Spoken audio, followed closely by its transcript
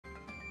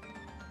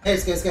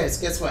Guys,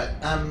 guess what?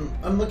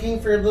 I'm looking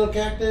for a little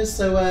cactus,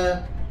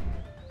 so,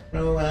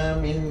 no,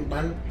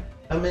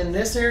 I'm in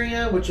this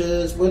area, which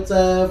is what's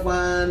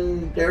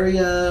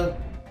Wandara.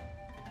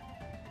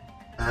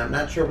 I'm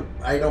not sure,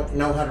 I don't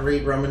know how to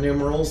read Roman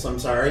numerals, I'm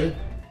sorry.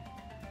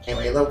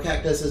 Anyway, little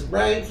cactus is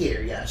right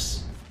here,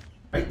 yes.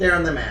 Right there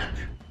on the map.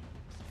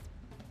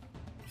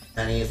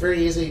 And he's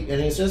very easy,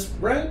 and he's just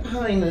right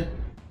behind the...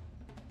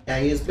 Yeah,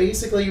 he's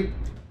basically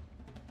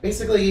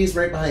he's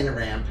right behind the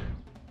ramp.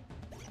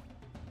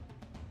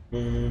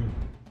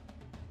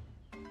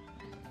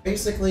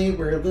 Basically,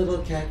 where little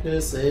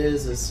cactus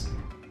is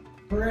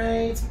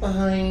right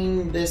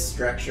behind this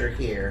structure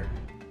here.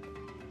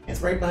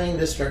 It's right behind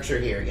this structure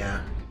here,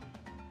 yeah.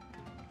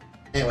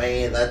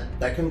 Anyway,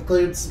 that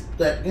concludes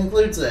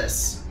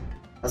this.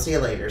 I'll see you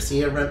later. See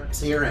you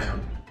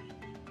around.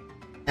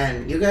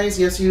 And you guys,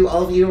 yes,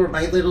 all of you are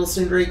my little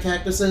tsundere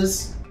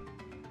cactuses.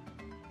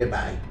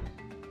 Goodbye.